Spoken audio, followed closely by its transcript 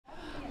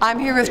I'm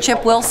here with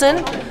Chip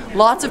Wilson.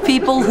 Lots of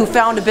people who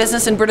found a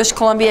business in British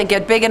Columbia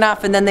get big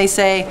enough and then they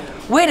say,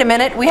 wait a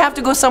minute, we have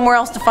to go somewhere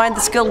else to find the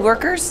skilled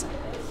workers.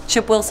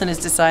 Chip Wilson is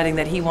deciding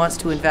that he wants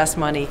to invest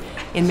money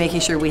in making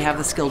sure we have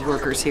the skilled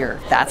workers here.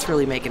 That's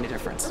really making a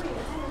difference.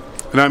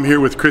 And I'm here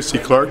with Christy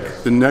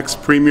Clark, the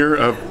next Premier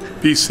of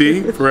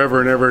BC, forever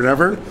and ever and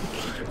ever.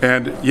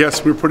 And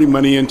yes, we're putting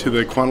money into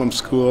the Kwantlen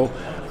School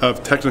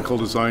of Technical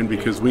Design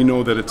because we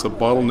know that it's a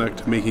bottleneck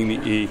to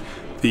making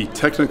the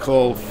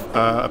technical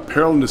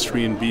apparel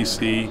industry in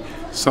BC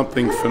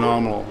something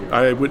phenomenal.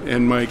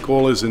 And my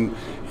goal is in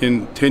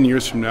 10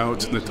 years from now,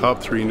 it's in the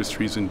top 3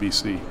 industries in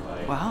BC.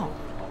 Wow,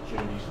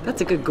 that's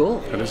a good goal.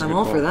 That is a I'm good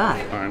all goal. for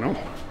that. I know.